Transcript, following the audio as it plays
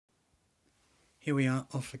Here we are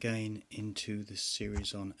off again into this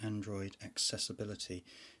series on Android accessibility.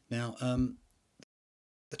 Now,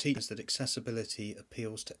 the teaching is that accessibility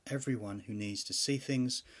appeals to everyone who needs to see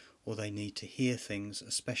things or they need to hear things,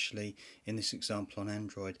 especially in this example on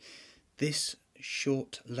Android. This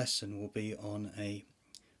short lesson will be on a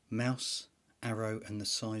mouse, arrow and the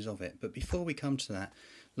size of it. But before we come to that,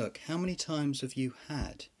 look, how many times have you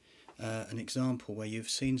had an example where you've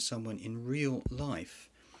seen someone in real life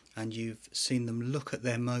and you've seen them look at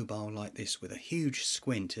their mobile like this with a huge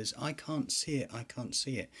squint as I can't see it, I can't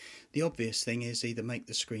see it. The obvious thing is either make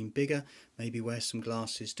the screen bigger, maybe wear some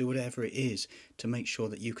glasses, do whatever it is to make sure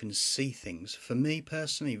that you can see things. For me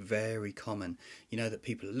personally, very common. You know that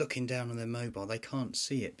people are looking down on their mobile, they can't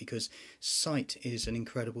see it because sight is an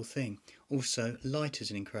incredible thing. Also, light is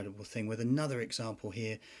an incredible thing, with another example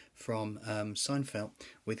here from Seinfeld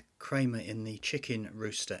with Kramer in the chicken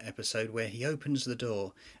rooster episode where he opens the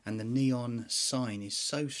door and the neon sign is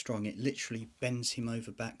so strong it literally bends him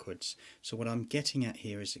over backwards. So what I'm getting at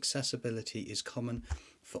here is accessibility is common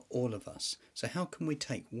for all of us. So how can we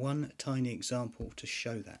take one tiny example to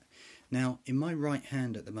show that? Now, in my right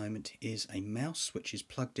hand at the moment is a mouse which is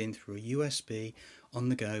plugged in through a USB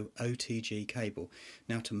on-the-go OTG cable.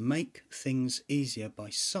 Now, to make things easier by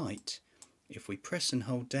sight, if we press and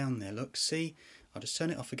hold down there, look, see, I'll just turn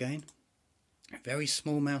it off again. A very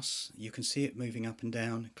small mouse, you can see it moving up and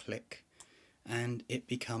down, click, and it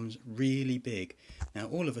becomes really big. Now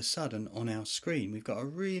all of a sudden on our screen we've got a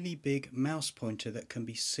really big mouse pointer that can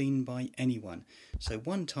be seen by anyone. So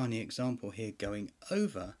one tiny example here going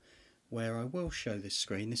over where I will show this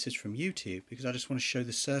screen. This is from YouTube because I just want to show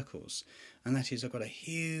the circles, and that is I've got a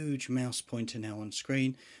huge mouse pointer now on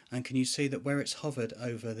screen, and can you see that where it's hovered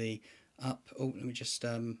over the up, oh let me just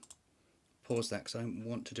pause that because I don't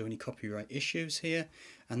want to do any copyright issues here,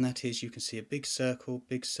 and that is you can see a big circle,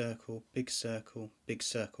 big circle, big circle, big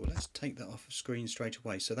circle. Let's take that off of screen straight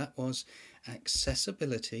away. So that was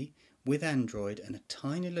accessibility with Android, and a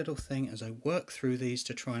tiny little thing as I work through these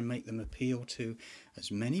to try and make them appeal to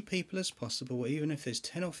as many people as possible, even if there's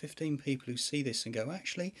 10 or 15 people who see this and go,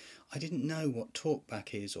 actually I didn't know what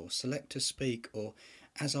talkback is or select to speak, or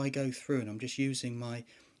as I go through, and I'm just using my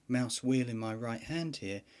mouse wheel in my right hand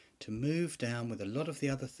here to move down with a lot of the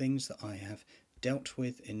other things that I have dealt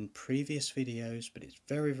with in previous videos. But it's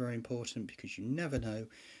very, very important because you never know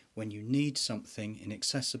when you need something in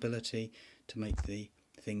accessibility to make the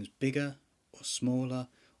things bigger or smaller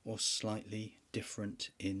or slightly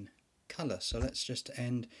different in colour. So let's just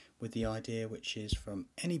end with the idea, which is from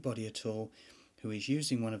anybody at all who is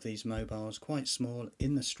using one of these mobiles, quite small,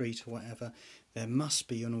 in the street or whatever, there must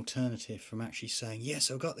be an alternative from actually saying, yes,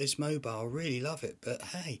 I've got this mobile, really love it, but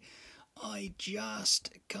hey, I just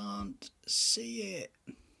can't see it.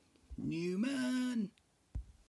 Newman.